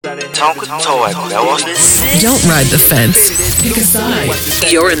Tonka Don't ride the fence. Pick a side.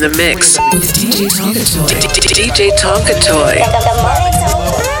 You're in the mix with DJ Tonka Toy. DJ Tonka Toy.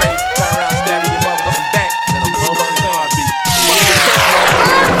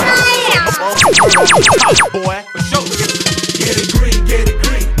 Boy, for sure. Get it green, get it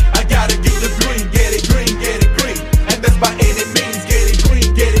green. I gotta get the green, get it green, get it green. And that's by any means, get it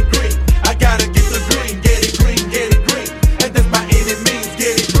green, get it green. I gotta get the green, get it green, get it green. And that's by any means,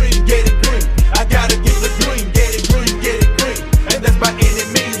 get it green, get it green. I gotta get the green, get it green, get it green. And that's by any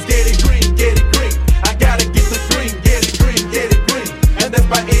means, get it green, get it green. I gotta get the green, get it green, get it green. And that's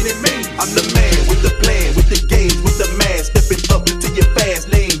by any means. I'm the man with the plan, with the gauge, with the mask, stepping up into your fast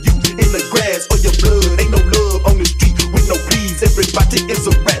lane. You in the grass or your blood, ain't no love on the street with no please. Everybody is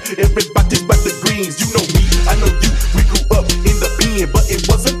a rat, everybody's about the greens. You know me, I know you. We grew up in the pen, but it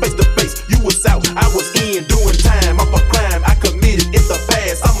wasn't face to face. You was out, I was in, doing time off a crime I committed in the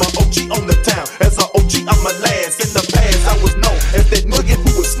past. I'm an OG on the town, as an OG I'm a last. In the past I was known as that nugget who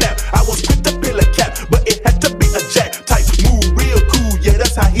would snap. I was quick to peel a cap, but it had to be a jack type move, real cool. Yeah,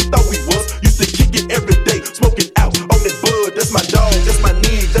 that's how he thought we was. Used to kick it every day, smoking out on that bud. That's my dog, that's my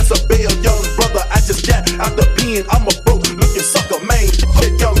nigga, that's a bail young brother. I just got out the pen, I'm a broke looking sucker, man.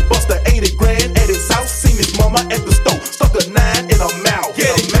 That young buster, 80 grand at his house. Seen his mama at the store, stuck a 9 in her mouth.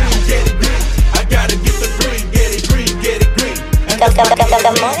 Get it green, get it green. I gotta get the green, get it green, get it green. And that's my get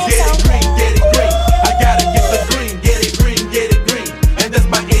it green, get it green. I gotta get the green, get it green, get it green. And that's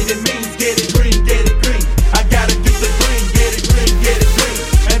my enemies, get it green, get it green. I gotta get the green, get it green, get it green.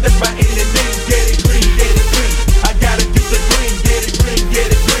 And that's my enemies, get it green, get it green. I gotta get the green, get it green, get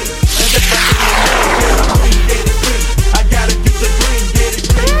it green. And that's my enemies, get it green, get it green. I gotta get the green, get it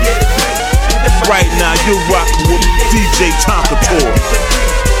green, get it green. Right now, you're rocking with DJ Tonka Toy.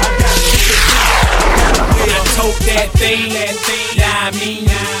 I told that thing, yeah, I mean,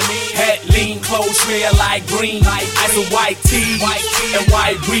 hat lean, clothes smell like green, ice and white tea, and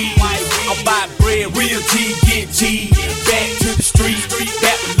white weed. I buy bread, real G, get G. Back to the street,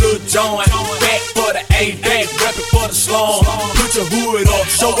 back with Lil John. Back for the A, back reppin' for the slum. Put your hood up,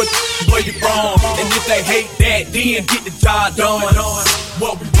 show it where you from. And if they hate that, then get the job done.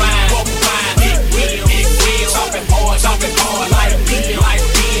 What we find, big wheel, chopping hard, like beer.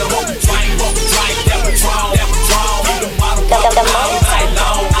 What we drink, that we draw. Keep the bottle all night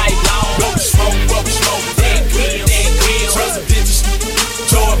long. What we smoke, that grill. Presidential,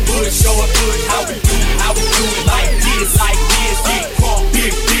 George Bush, how we do it like this, get crunk,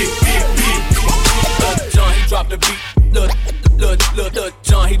 big. John, he dropped the beat. Lil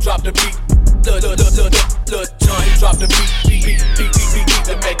John, he dropped the beat. Lil John, he dropped the beat.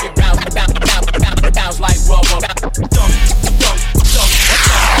 To make it bounce like rubber. Dunk,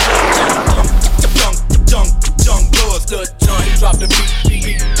 Lil John, he dropped the beat.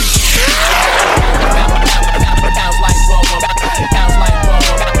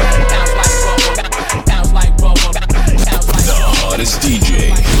 Bounce like rubber. The hottest DJ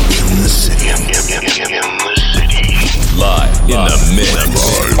in the city. Live in the mix.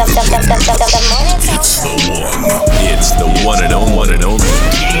 It's the one and only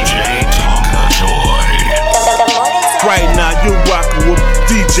DJ Tonka Toy. Right now, you're rocking with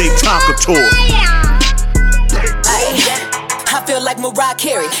DJ Tonka Toy. I feel like Mariah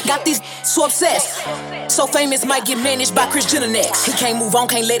Carey, got these so obsessed. So famous might get managed by Kris Jenner next. He can't move on,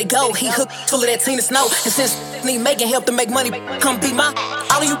 can't let it go. He hooked full of that Tina Snow. And since need making help to make money, come be my.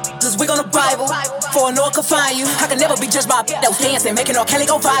 All of you just wig on the Bible. For a Noah could find you. I can never be judged by that was dancing, making R. Kelly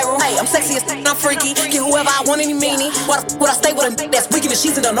go viral. Hey, I'm sexy as I'm freaky. Get whoever I want any meanie. Why the would I stay with a that's weak in the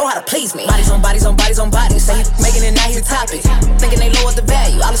sheets and don't know how to please me? Bodies on bodies. Say he making it, now he the topic. Thinking they lowered the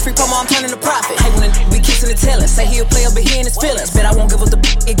value. All this free promo, I'm turning to profit. Hey, when a be kissing and telling. Say he a player, but he in his feelings. Bet I won't give up the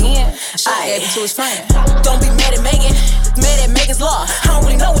again. I gave it to his friend. Don't be mad at Megan. Mad at Megan's law. I don't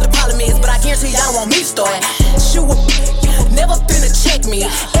really know what the problem is, but I guarantee y'all don't want me to start. Shoot, never finna check me.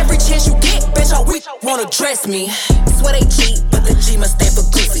 Every chance you get, bitch, all week wanna dress me. Swear they cheat, but the G must stand for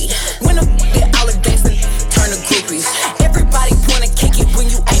goofy. When them get all the gangsta, turn to groupies. Everybody wanna kick it when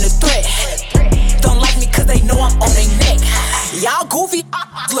you ain't a threat. Don't like me cause they know I'm on their neck. Y'all goofy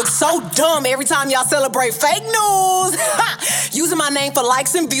look so dumb every time y'all celebrate fake news. Using my name for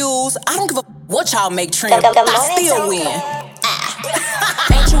likes and views. I don't give a what y'all make trend. I still win.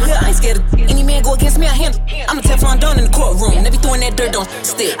 Ain't you I'm here, I ain't scared of any man go against me, I handle. I'm the Teflon Don in the courtroom. They be throwing that dirt, don't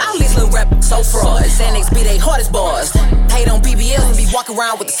stick. All these little rappers so fraud. Xanax be they hardest bars. Hate on BBL and be walking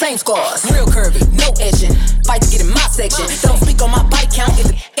around with the same scars. Real curvy, no etching. Fight to get in my section. Don't speak on my body count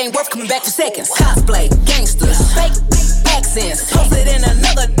if it ain't worth coming back for seconds. Cosplay, gangsters, fake accents. Posted in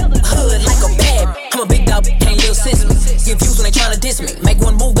another hood like a bad. I'm a big dog, can't live since me. Get views when they tryna diss me. Make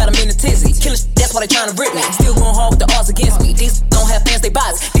one move, got them in the tizzy. Killing shit, that's why they tryna rip me. Still going hard with the odds against me. These don't have fans, they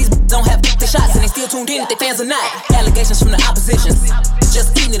bots. These don't have the shots, and they still tuned in if they fans or not. Allegations from the opposition,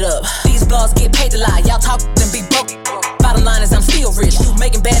 just eating it up. These blogs get paid to lie. Y'all talk and be broke. Bottom line is I'm still rich. You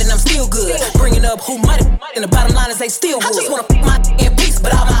making bad and I'm still good. Bringing up who might have, and the bottom line is they still would. I just wanna my in peace,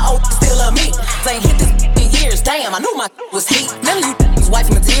 but all my old still love me. They ain't hit this in years. Damn, I knew my was heat. None of you was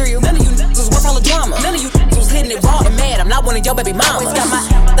wifey material. None of you was worth all the drama. None of you was hitting it raw and mad. I'm not one of your baby mamas. Always got my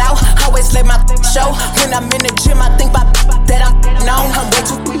out. Always let my show. When I'm in the gym, I think about that I'm known. I'm way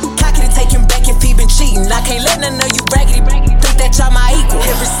too cocky to take him back if he been cheating. I can't let none of you raggedy think that y'all my equal.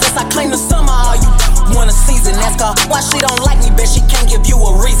 Ever since I claimed the summer, all you want a season. Ask her why she don't like me, bet she can't give you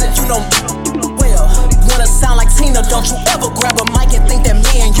a reason. You know well, wanna sound like Tina, don't you ever grab a mic and think that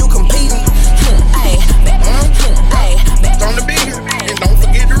me and you competing. On the biggest, and don't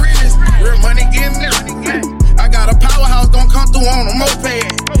forget the realest. Real money getting there. I got a powerhouse, gon' come through on a moped.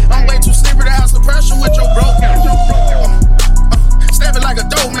 I'm way too slippery to house the pressure with your broke. Stab it like a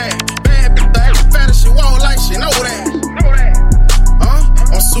dope man. Bad bitch, fat as she walk like she know that.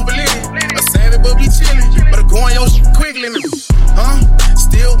 I'm super lit, a savage but be chillin', but I go on your shit quickly.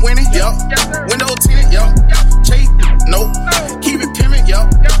 Still winning, yup. Window tinted, yup. Chase, nope. Keep it pimpin', yup.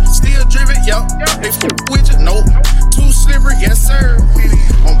 Still driven, yup. They fuck with you, nope. Too slippery, yes sir.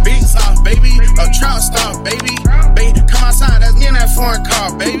 On big sauce, baby. A trout star, baby. Baby, come outside, that's me in that foreign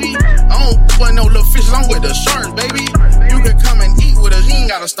car, baby. I don't want no little fishes, I'm with the sharks, baby. You can come and eat with us, you ain't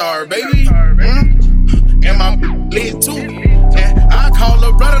gotta starve, baby. And my lit too. And I call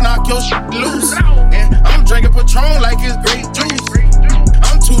a brother, knock your shit loose. And I'm drinking Patron like it's grape juice.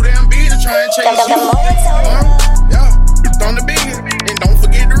 I'm too damn big to try and chase you. Yeah, on the biggest. And don't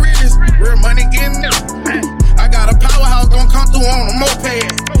forget the realest. Real money getting there. I got a powerhouse, gon' come through on a moped.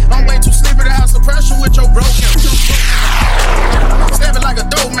 I'm way too slippery to house the pressure with your broken. Stab it like a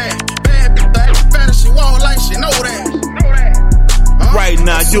dope man. Bad bitch, fat as she walk like she know that. Right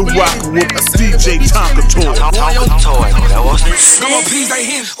now, you're rocking with DJ Tonka Toy. That wasn't sick. Come on, please, they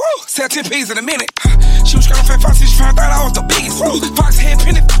hit. Sell 10 P's in a minute. She was scrolling fat foxy, she found out I was the biggest. Fox head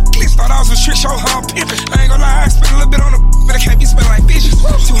penny, thought I was a shit show, Hump pimpin'. I ain't gonna lie, I spent a little bit on the, but I can't be spending like bitches.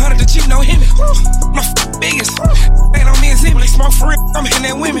 200 the Jeep, no Hemi. My biggest. Ain't on me and Zimmy. They smoke for real, I'm hitting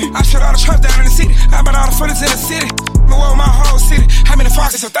that women. I shut all the trucks down in the city. I bought all the footers in the city. Well, my whole city. How many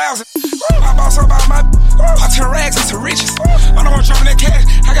foxes? 1,000. I bought some about my. I turn rags into riches. I don't want to drop that cash.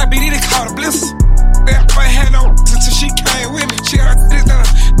 I got BD to call the blisters. That boy had no until she came with me. She got her this done.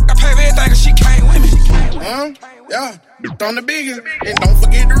 I paid for everything cause she came with me. Yeah, on the biggest. And don't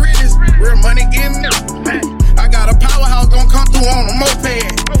forget the realest. Real money getting there. I got a powerhouse, gon' come through on a moped.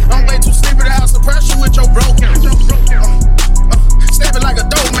 I'm way too slippery to house the pressure with your broken. Stab it like a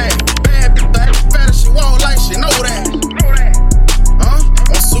dope man. Bad bitch, fat as she walk like she know that.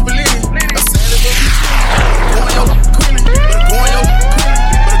 I'm super lit. I said it, but go on your quilling. But go on your quilling.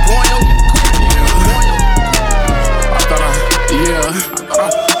 But go on your quilling. I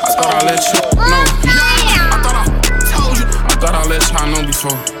thought I let you know. I thought I told you. I thought I let y'all know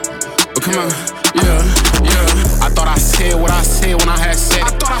before. But come on, yeah. I thought I said what I said when I had said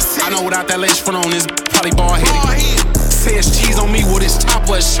it. I know without that lace front on this, probably bald headed. Says cheese on me with his top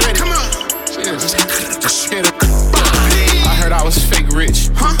was shredded. Come on. Shredded. I heard I was fake rich.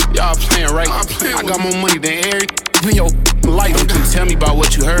 Y'all playing right. I got more money than Eric in your life. Don't tell me about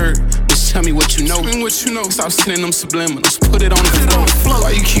what you heard. Just tell me what you know. Stop sending them subliminals. Put it on the floor.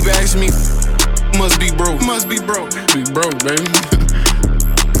 Why you keep asking me? Must be broke. Be broke, baby.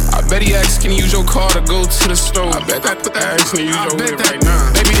 I bet he asked, can you use your car to go to the store? I bet that put that ass in use your whip right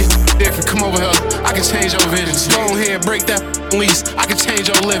now. Baby, this different. Come over here. I can change your vision. Go ahead, break that lease. I can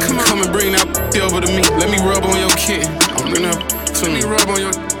change your living. Come and bring that over to me. Let me rub on your kid. Bring up to me. Rub on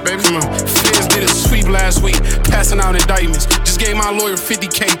your baby. Come on. Feds did a sweep last week, passing out indictments. Just gave my lawyer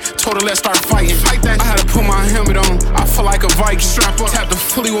 50K. Told her let's start fighting. Fight that. I had to put my helmet on. I feel like a Viking. Strap up. Tap the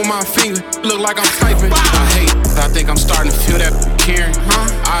fully with my finger. Look like I'm typing. I hate. I think I'm starting to feel that caring.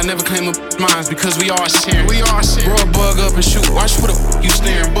 I never claim up mines because we all sharing. Bro, bug up and shoot. Watch what the you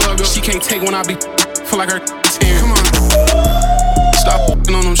staring. Bug up. She can't take when I be feel like her tearing. Come on. Stop on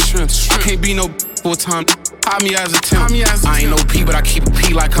them shrimps. I can't be no full time. Hide me as a temp. I ain't no P, but I keep a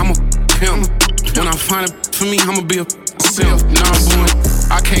P like I'm a pimp. When I find it for me, I'ma be a simp. Now I'm doing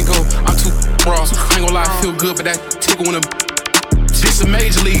I can't go, I'm too raw. I ain't gon' lie, I feel good, but that tickle when a this a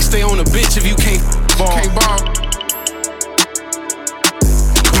major league, stay on the bench if you can't ball. Can't ball.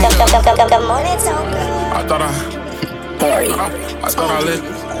 The morning talk. I thought I let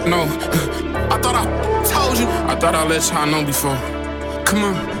no. I thought I told you. I thought I let y'all know before. Come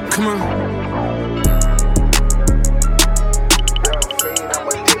on, come on.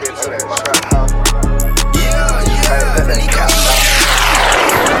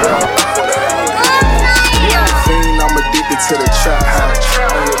 I'm addicted to the trap house.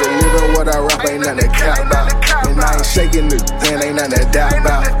 I'm with the living what I rap, ain't nothing to cap about. And I ain't shaking the and ain't nothing to doubt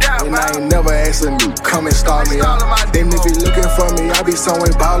about. And I ain't never asking you, come and start me out. Then if you looking for me, I be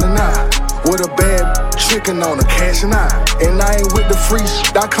somewhere ballin' out. With a bad trickin' on a cashing out. And I ain't with the free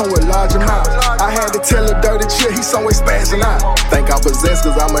shit, I come with large amounts. I had to tell a dirty chick, he somewhere spazzing out. Think I'm possessed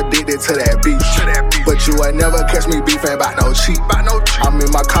cause I'm addicted to that beef. But you ain't never catch me beefing about no cheap. I'm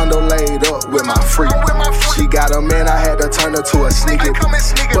in my condo laid up with my freak. She got a man, I had to turn her to a sneaky.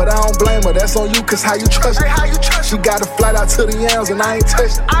 But I don't blame her, that's on you cause how you trust her. She got a flight out to the yams and I ain't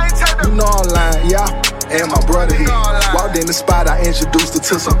touched it. You know I'm lying, yeah. And my brother here. Walked in the spot, I introduced her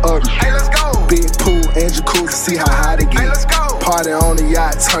to some others. Big pool and jacuzzi, see how hot it get. Party on the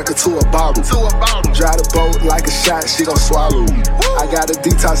yacht, turned her to a bottle. Drive the boat like a shot, she gon' swallow. I got a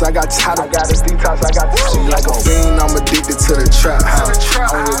detox, I got tired. She like a fiend, I'm addicted to the trap house.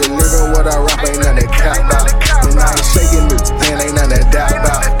 I'm with the living what I rap, ain't nothing to cap about. And I ain't shaking the and ain't nothing to doubt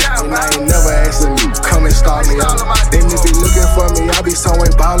about. And I ain't never asking you, come and start me out. Then if you looking for me, I be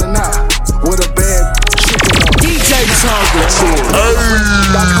somewhere ballin' out. With a bad DJ Tonka Toy.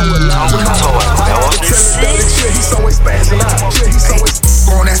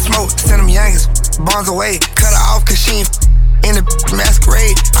 On that smoke, send them youngins, bonds away. Cut her off cause she ain't in the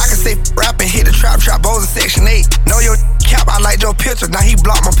masquerade. I can say rapping, hit the trap, Bows in section 8. Know your cap, I like your picture, now he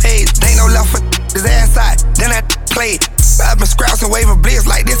blocked my page. They ain't no left for his ass side, then that played. I've been scraps and waving blitz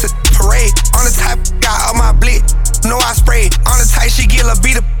like this a parade. On the type, got up my blitz, know I sprayed. On the type, she get a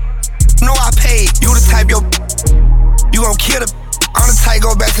beat up. No, I paid. You the type, you gon' kill it. On the type,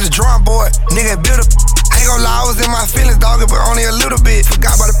 go back to the drawing board. Nigga build up. I ain't gon' lie, I was in my feelings, dog, but only a little bit.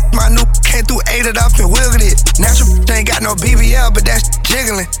 Forgot about my new came through, ate it up and wiggled it. Natural ain't got no BBL, but that's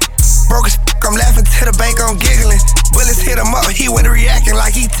jiggling. Broke as I'm laughing to the bank, I'm giggling. Bullets hit him up, he went reacting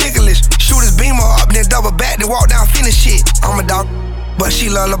like he ticklish. Shoot his beamer up, then double back, then walk down, finish shit. I'm a dog. But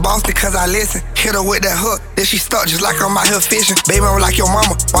she love the boss because I listen. Hit her with that hook, then she stuck just like I'm out here fishing. Baby, I'm like your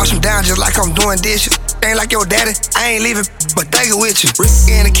mama, wash him down just like I'm doing dishes. Ain't like your daddy, I ain't leaving, but take it with you.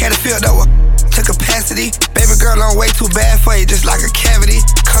 Risky in the caddy filled up to capacity. Baby girl, I'm way too bad for you, just like a cavity.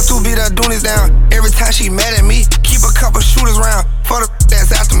 Come through, beat her Doonies down. Every time she mad at me, keep a couple shooters round for the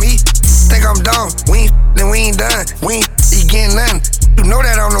that's after me. Think I'm dumb, then we ain't done. We ain't getting nothing. You know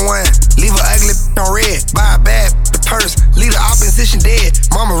that I'm the one. Leave her ugly on red, buy a bad the purse. Leave the opposition dead.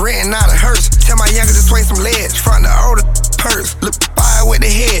 Mama renting out a hearse. Tell my younger to swing some legs. Front the older purse. Look fire with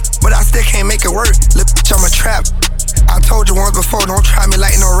the head, but I still can't make it work. Look, I'm a trap. I told you once before, don't try me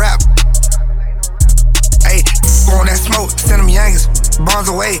like no rap. Ayy, on that smoke, send them youngins,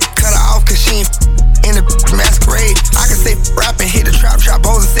 bonds away. Cut her off cause she ain't in the masquerade. I can say rapping, hit the trap,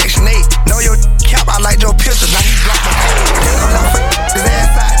 Bows in section 8. Know your cap, I like your picture, now he blocked my page. Then I'm left for his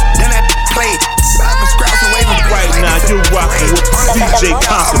ass side, then that played. I've been scraps and waving right like now, you rockin' with DJ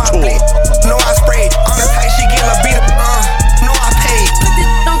Tonka Toy. No, I sprayed, on the tight, she get a beat up, no, I paid. Put this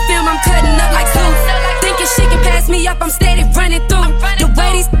on film, I'm cutting up like Zeus. Thinking she can pass me up, I'm steady running through. The way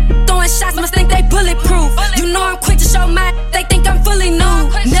these throwing shots must think they bulletproof. You know I'm quick to show my, they think I'm fully new.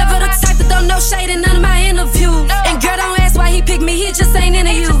 Never the type to throw no shade in none of my interviews. And girl, don't ask why he picked me, he just ain't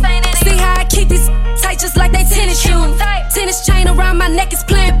into you. See how I keep these tight just like they tennis shoes. Tennis chain around my neck is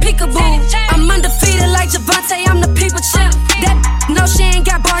playing peekaboo. I'm undefeated like Javante, I'm the people champ. That no, she ain't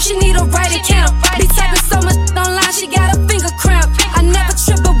got bars, she need a right account. Be typing so much online, she got a finger cramp. I never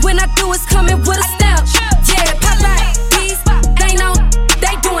trip, but when I do, it's coming with a stamp. Yeah, Popeye, these, they know,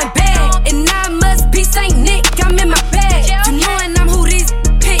 they doing bad. And I must be Saint Nick, I'm in my bag. You knowin' I'm who these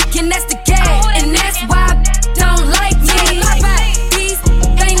pick, and that's the gag. And that's why I don't like me. Popeye, these,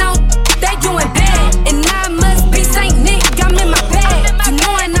 they know, they doing bad. And I must be Saint Nick, I'm in my bag. You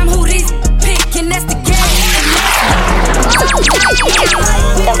knowin' I'm who these pick, and that's the gag.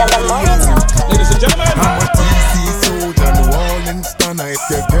 Ladies and gentlemen, I'm a TC soldier, New Orleans stunner. If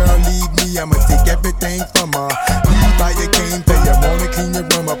your girl leave me, I'ma take everything from her. Leave by your game, tell your morning, clean your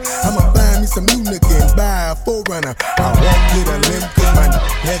room up. I'ma find me some new looking, buy a 4Runner. I walk with a limp, cause my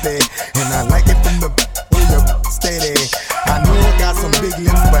heavy, and I like it from the way you're steady. I know I got some big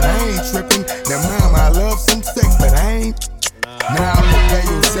lips, but I ain't tripping. Now, mom, I love some sex, but I ain't. Now I'm okay.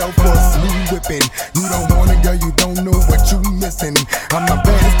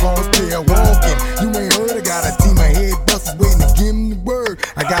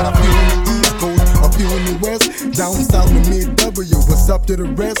 got a few in the East Coast, a few in the West, down south in mid-W. What's up to the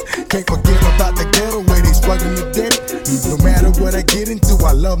rest? Can't forget about the ghetto where they struggling to death. No matter what I get into,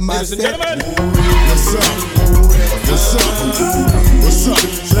 I love my set. What's up? What's up? What's up?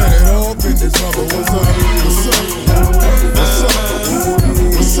 Set it off in this mother. What's up? What's up? What's up?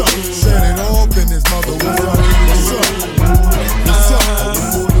 What's up? Set it off in this mother. What's up? What's up? What's up?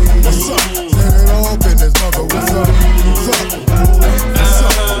 What's up? Set it off in this mother. What's up? What's up? What's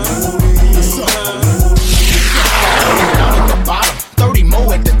up? What's up? Down at the bottom, 30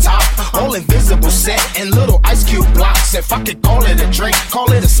 more at the top. All invisible set and little ice cube blocks. If I could call it a drink,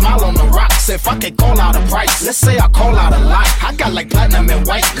 call it a smile on the rocks. If I could call out a price, let's say I call out a lot. I got like platinum and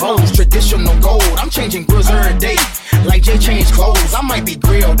white clothes, traditional gold. I'm changing grills every day, like Jay changed clothes. I might be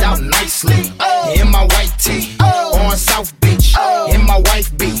grilled out nicely in my white tee on South Beach, in my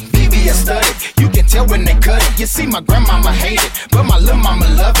wife beat. BB studded, you can tell when they cut it. You see, my grandmama hate it, but my little mama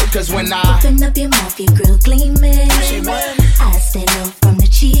love it. Cause when I open up your mouth, your grill gleaming. I stand up from the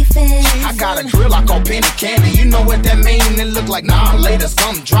chiefin'. I got a grill I call penny candy. You know what that mean? It look like nah later.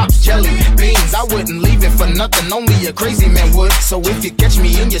 Some drops jelly beans. I wouldn't leave it for nothing. Only a crazy man would. So if you catch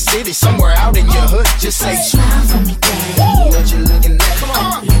me in your city, somewhere out in your hood, just say smile for me, daddy. What you looking at? Come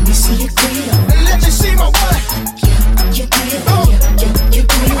on. Let me see your grill. Let me see my what? Your grill. Your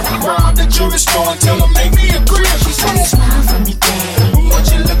grill. Rob the jewelry store and tell them make me a grill. She said smile for me, daddy. What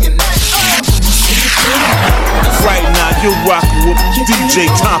you looking at? Right now you're rocking with DJ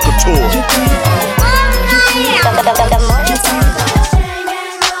Tonka Tour.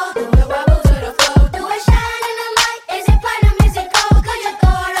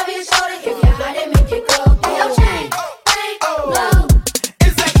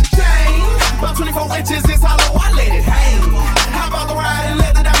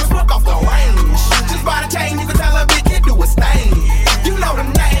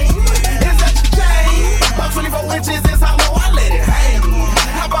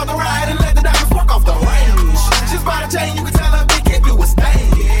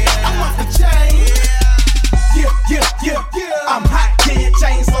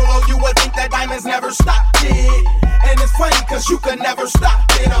 You could never stop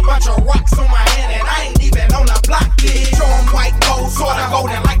it. A bunch of rocks on my hand and I ain't even on the block yet. Show 'em white gold, sorta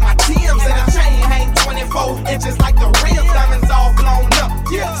golden like my Timbs. And the chain hang 24 inches like the rims. Diamonds all blown up,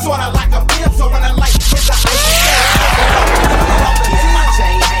 sorta like a pimp. So when the light hits the ice, my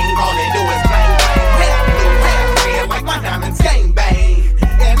chain hang, all they do is bang bang. Hair blue, hair red like my diamonds gang bang.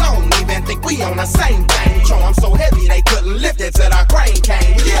 And I don't even think we on the same thing. Show 'em so heavy they couldn't lift it till the crane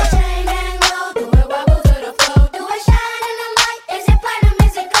came.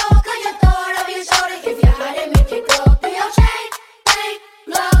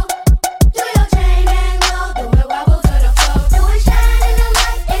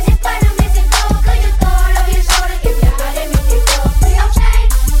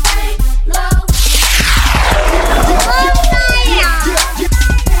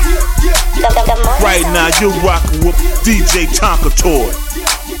 Right now you're rocking with DJ Tonka Toy.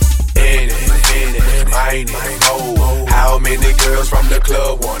 How many girls from the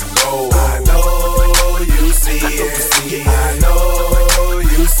club wanna go? I know you see it. I know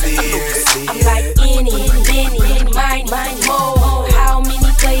you see it. I'm like any, mine, more. How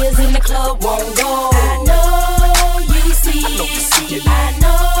many players in the club won't go? I know you see it. I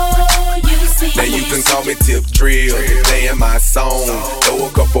know you see it. Now you can call me Tip Drill, playing my song. Throw a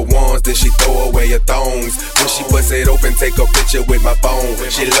couple ones, then she throw away her thongs. When she bust it open, take a picture with my phone.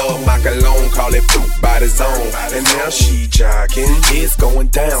 She love my cologne, call it poop by the zone. And now she jogging, it's going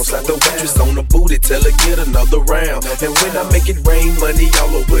down. Slap the waitress on the booty, tell her get another round. And when I make it rain, money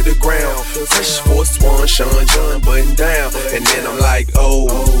all over the ground. Fresh Force One, Sean John button down. And then I'm like, oh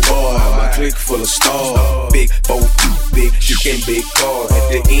boy, my clique full of stars. Big 4 feet, big dick and big car.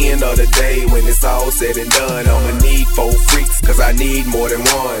 At the end of the day, when it's all said and done, I'ma need 4 freaks, cause I need more than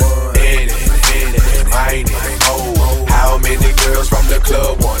one. How many girls from the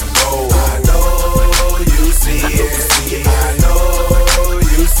club wanna go? I know you see it. I know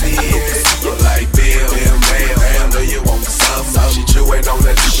you see it. You're like Bill, I know you want some. She chewing on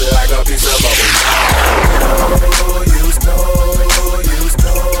that dick like a piece of bubble.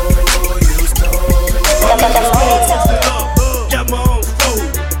 Got my own stove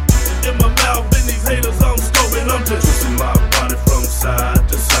in my mouth, and these haters I'm scoping. I'm just twisting my body from side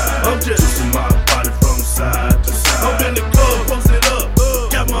to side. I'm just twisting my body from side to side. I'm in the club, posted up,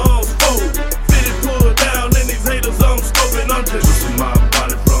 got my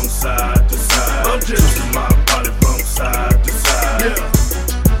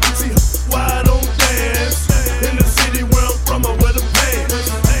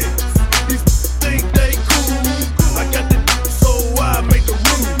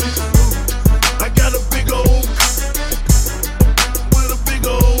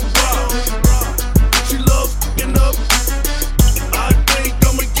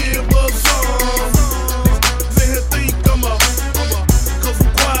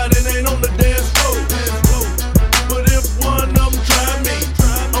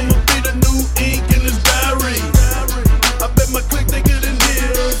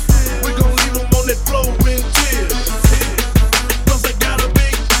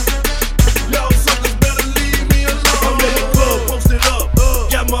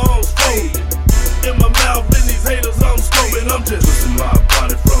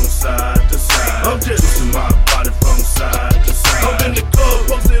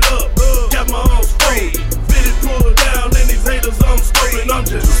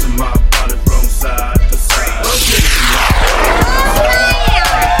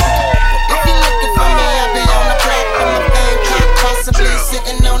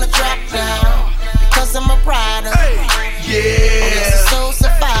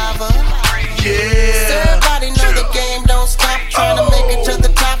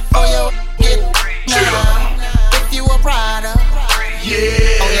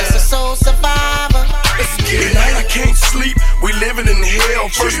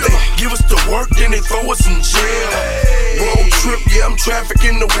work, then they throw us in jail. Road trip, yeah, I'm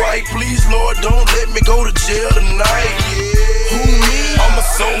trafficking the white. Please, Lord, don't let me go to jail tonight. Who me? I'm a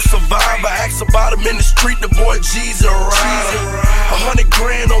soul survivor. Ask about him in the street, the boy G's a rider. 100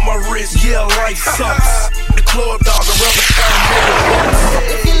 grand on my wrist, yeah, life sucks. The club dog, a rubber stamp.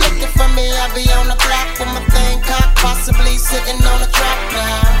 If you're looking for me, I'll be on the block with my thing cocked, possibly sitting on a track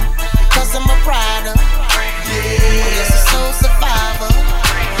now. Cause I'm a rider. Yes, a soul survivor.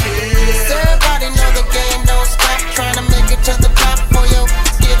 So everybody know the game don't stop. Trying to make it to the top for your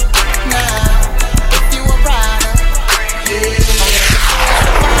get now. If you a rider.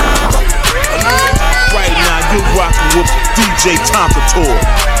 Right now, you're rocking with DJ Tonka Tour.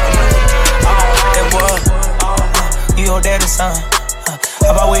 That boy, you your daddy's son.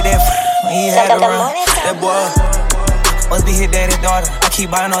 How about with that when he had to run? That boy must be his daddy's daughter. I keep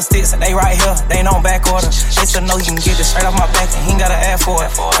buying on sticks and they right here, they ain't on back order. They still know you can get this straight off my back and he ain't gotta ask for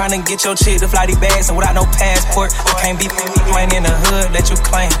it. Trying to get your chick to fly these bags and without no passport. You can't be playing in the hood that you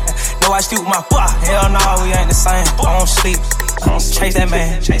claim. No, I shoot my butt. Hell no, we ain't the same. I don't sleep. Chase that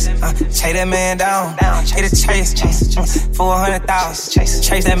man, chase that man down, hit a chase, for 100,000.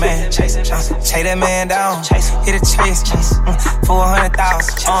 Chase that man, chase that man down, hit a chase, for 100,000.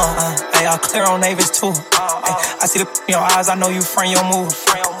 Hey, I'll clear on Navis too. I see the in your eyes, I know you frame your move.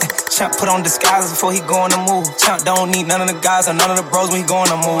 Champ put on disguises before he go on the move. Champ don't need none of the guys or none of the bros when he go on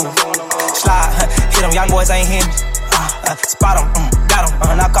the move. Slide, hit them, young boys ain't hitting. Spot them, got them,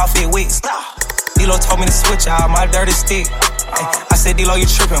 knock off it weeks. D-Lo told me to switch out my dirty stick. I said, D-Lo, you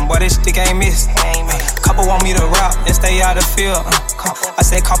trippin', boy, this stick ain't missed. Couple want me to rap and stay out of the field. I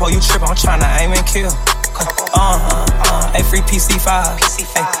said, Capo, you trippin', I'm tryna aim and kill. Hey, free PC5.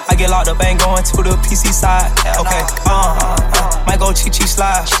 I get locked up, ain't going to the PC side. Okay, might go chi-chi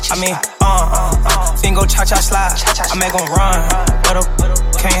slide. I mean, fingo cha-cha slide. I make them run, but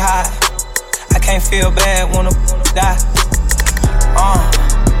can't hide. I can't feel bad when I die.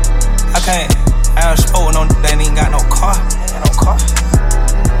 I can't. I don't smoke no, they ain't got no car.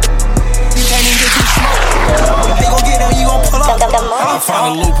 You can't even get too smoke. They gon' get them, you gon' pull up. I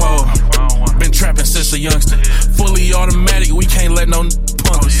found a loophole. Been trapping since a youngster. Fully automatic, we can't let no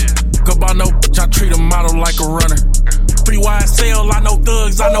punk us. Go by no bitch, I treat a model like a runner. Free YSL, I know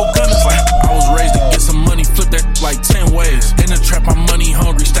thugs, I know gunners. I was raised to get some money, flip that like 10 ways. In the trap, I'm money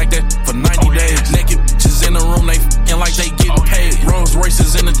hungry, stack that for 90 days. Naked bitches in the room, they f***ing like they getting paid. Rolls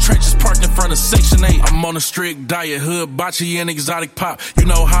Royces in the trenches, parked in front of Section 8. I'm on a strict diet, hood, bocce, and exotic pop. You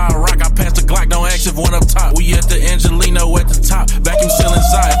know how I rock, I pass the Glock, don't ask if one up top. We at the Angelino at the top, vacuum still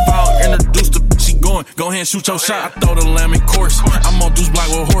inside. If I don't introduce the bitch, she going, go ahead and shoot your shot. I throw the lamb in course, I'm on Deuce Block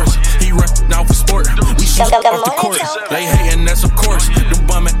with horse. He run out for sport, we shoot off the court. They hating, that's of course. Them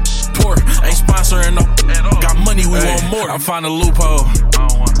bummin' poor, ain't sponsoring no. Got money, we want more. I find a loophole.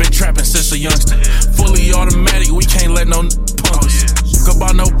 Been trapping since a youngster. Fully automatic, we can't let no punk us. Go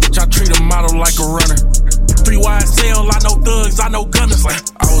by no bitch, I treat a model like a runner. Free YSL, I know thugs, I know gunners.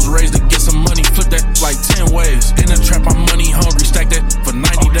 I was raised to get some money, flip that like 10 ways. In the trap, I'm money hungry, stack that for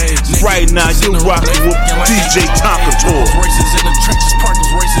 90 days. Right now, you're rocking with DJ Tonka Tour. Races in the trenches, parking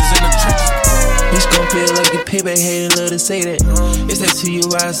races in the trenches. Bitch gon' feel like a payback, hatin' love to say that. It's that to you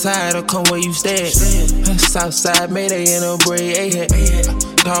outside or come where you stay at. Southside Mayday in a braid A-hat.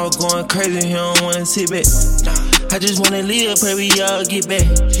 Dog going crazy, he don't wanna sit back. I just wanna live, pray we all get back.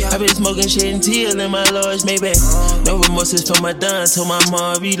 I been smoking shit until in my large Maybach. No remorses for my done, told my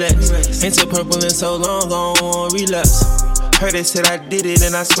mom relax. Into purple in so long, I don't wanna relapse. Heard they said I did it,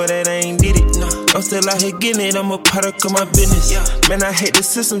 and I swear that I ain't did it. I'm still out here getting it, I'm a product of my business. Man, I hate the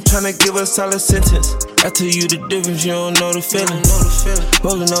system, tryna give a solid sentence. I tell you the difference, you don't know the feeling.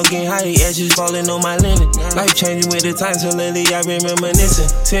 Rolling on getting high, ashes falling on my linen. Life changing with the times, so lately I've been reminiscing.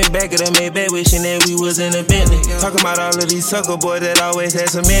 Sent back at the Maybach, wishing that we was in a Bentley. Talking about all of these sucker boys that always had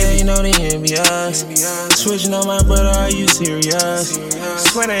some envy. You know they envy us. Switching on my brother, are you serious?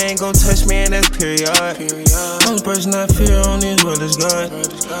 Swear they ain't gon' touch me, and that's period. Only person I fear on this world is God.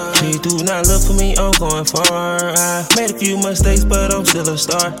 Please do not look for me, I'm going far. I made a few mistakes, but I'm still a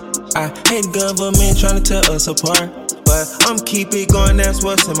star. I hate the government trying to tear us apart, but I'm keep it going, that's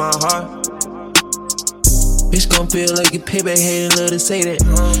what's in my heart. Bitch gon' feel like a payback, hatin' love to say that.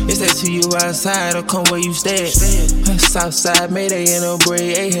 It's that to you outside or come where you stay at. Southside Mayday in a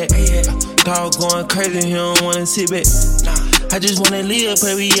braid A-hat. Dog going crazy, he don't wanna sit back. I just wanna live,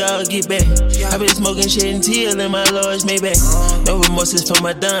 pray we all get back. I been smoking shit until in my large Maybach. No remorses for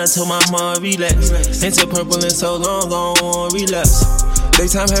my done, told my mom relax. Into purple in so long, I don't wanna relapse.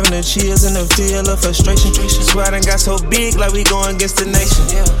 Daytime having the chills and the feel of frustration. Swear I done got so big like we going against the nation.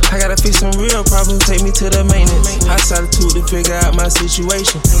 I gotta fix some real problems, take me to the maintenance. High solitude to figure out my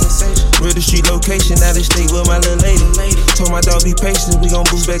situation. Real the street location, now they stay with my little lady. Told my dog be patient, we gon'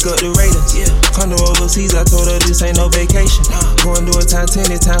 boost back up the ratings. Come to overseas, I told her this ain't no vacation. Going to a time 10,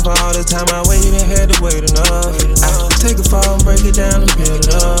 it's time for all the time I waited and had to wait enough. I take a fall and break it down and build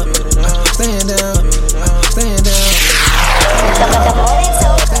it up. Stand down, stand down.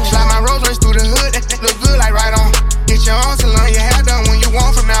 Slide my Rolls Royce through the hood, that look good like right on. Get your own salon, your hair done when you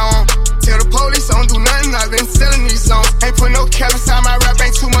want from now on. Tell the police I don't do nothing, I've been selling these songs. Ain't put no cap inside my rap,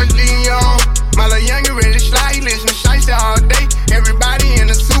 ain't too much lean on. My little youngin' ready to slide, he listen to shiesty all day. Everybody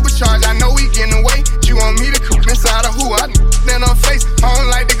in the supercharge, I know we getting away. You want me to coop inside of who? I then on face. I don't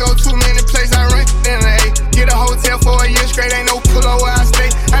like to go too many places, I rent then a get a hotel for a year straight, ain't no pillow where I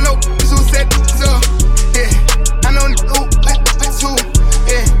stay. I know who set this up, yeah. I know who too,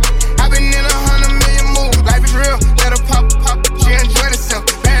 yeah. I been in 100 million moves, life is real. Let her pop, she enjoy herself.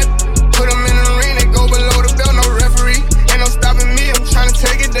 Bad, put them in the ring, they go below the belt, no referee. Ain't no stopping me, I'm trying to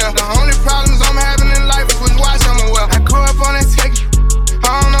take it there. The only problems I'm having in life is with watch, I'm well. I grew up on that take, I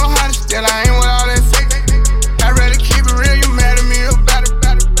don't know how to steal, I ain't with all that fake. I'd rather keep it real, you mad at me about it.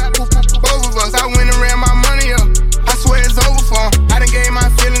 Both of us, I went and ran my money up. I swear it's over for him. I done gave my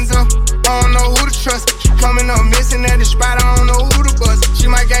feelings up. I don't know who to trust. She coming up missing at the spot, I don't know who to bust. She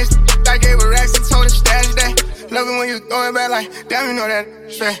my gangsta, I gave her racks and told her stash that. Love it when you throw it back like, damn, you know that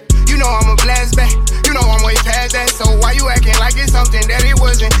straight. You know I'm a blast back, you know I'm way past that. So why you acting like it's something that it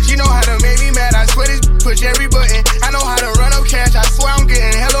wasn't? She know how to make me mad, I swear this push every button. I know how to run up cash, I swear I'm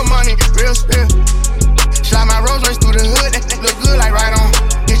getting hella money, real spill. Slide my Rolls Royce through the hood, that look good like right on.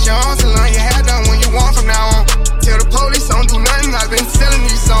 Get your own salon, your hair done when you want from now on. Tell the police I don't do nothing, I've been selling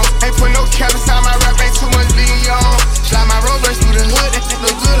these songs. Ain't put no cap inside my rap, ain't too much lean on. Slide my Rolls Royce through the hood, that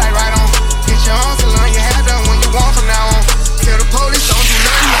look good like right on. Get your own salon, your hair done when you want from now on. Tell the police I don't do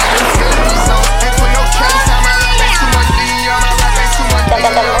nothing, I've been selling these songs. Ain't put no cap inside my rap, ain't too much lean on. My rap ain't too much lean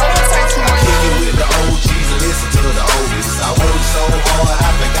on, my rap ain't too much lean on. With the OGs and listen to the oldies. I work so hard, I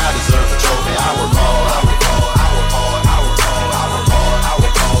think I deserve a trophy. I work hard, I work hard, I work hard, I work hard, I work hard, I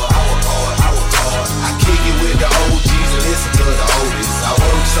work hard, I work hard, I work hard. I kick it with the OGs and listen to the oldies. I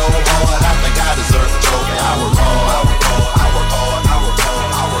work so hard, I think I deserve a trophy. I work hard, I work hard, I work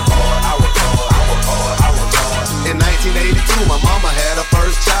hard, I work hard, I work hard, I work hard, I work hard, I work hard. In 1982, my mama had her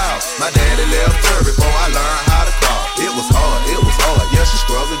first child. My daddy left her before I learned how to crawl. It was hard, it was hard. Yeah, she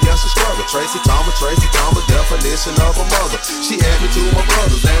struggled, yeah, she struggled. Tracy Thomas, definition of a mother. She had me to my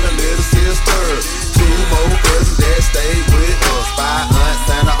brothers and a little sister. 2 more cousins that stayed with us. 5 aunts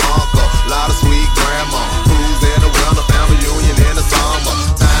and an uncle. Lot of sweet grandma. Cruise in the winter, family reunion in the summer.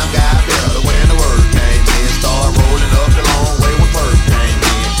 Time got better when the word came in. Started rolling up the long way when Perk came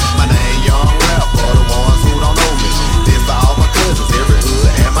in. My name Young Rap for the ones who don't know me. This for all my cousins, every hood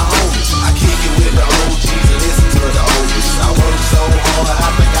and my homies. I kick it with the OGs and listen to the oldies. I work so hard, I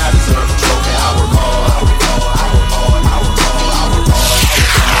think I deserve a trophy. I work hard, I work hard, I work hard, I work hard, I work hard,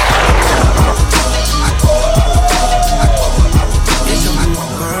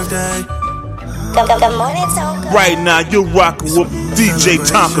 Good morning, Tonka. Right now, you're rocking with DJ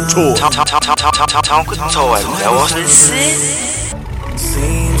Tonka Toy. Tonka Toy, that was the shit.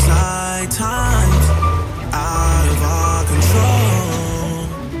 Seems like time's out of our control.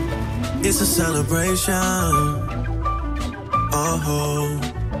 It's a celebration. Oh,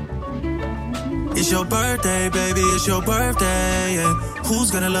 it's your birthday, baby. It's your birthday. And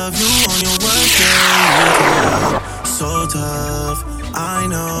who's gonna love you on your birthday? So tough, I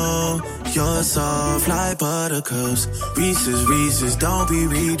know. You're soft like buttercups. Reese's, don't be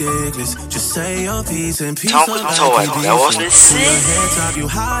ridiculous. Just say your piece and peace of Tonka Toy, that was the shit. Head top, you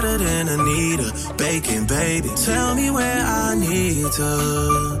hotter than Anita. Baking, baby. Tell me where I need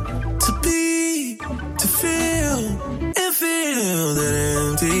to be, to feel, and feel that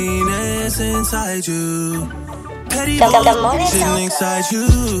emptiness inside you. Petty boy, sitting inside you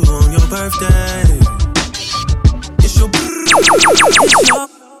on your birthday. It's your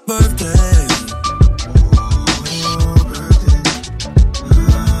birthday.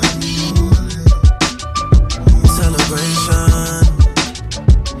 Celebration.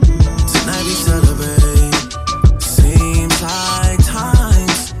 Tonight we celebrate. Seems like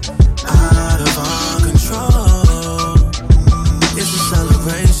time's out of our control. It's a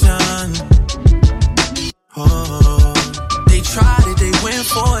celebration. Oh, they tried it, they went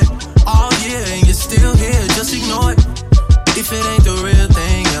for it all year, and you're still here. Just ignore it. If it ain't the real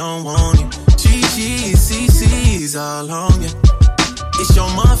thing, you don't want it.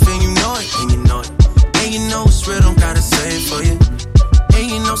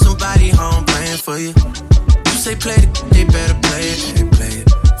 for you. You say play it, they better play it. They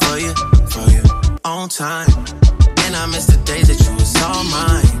play it for you, on time. And I miss the days that you was all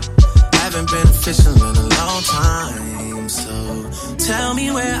mine. Haven't been official in a long time. So tell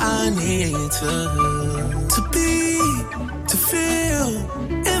me where I need to be, to feel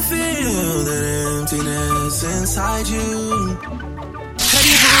and feel that emptiness inside you.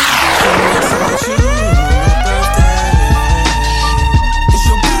 Inside you.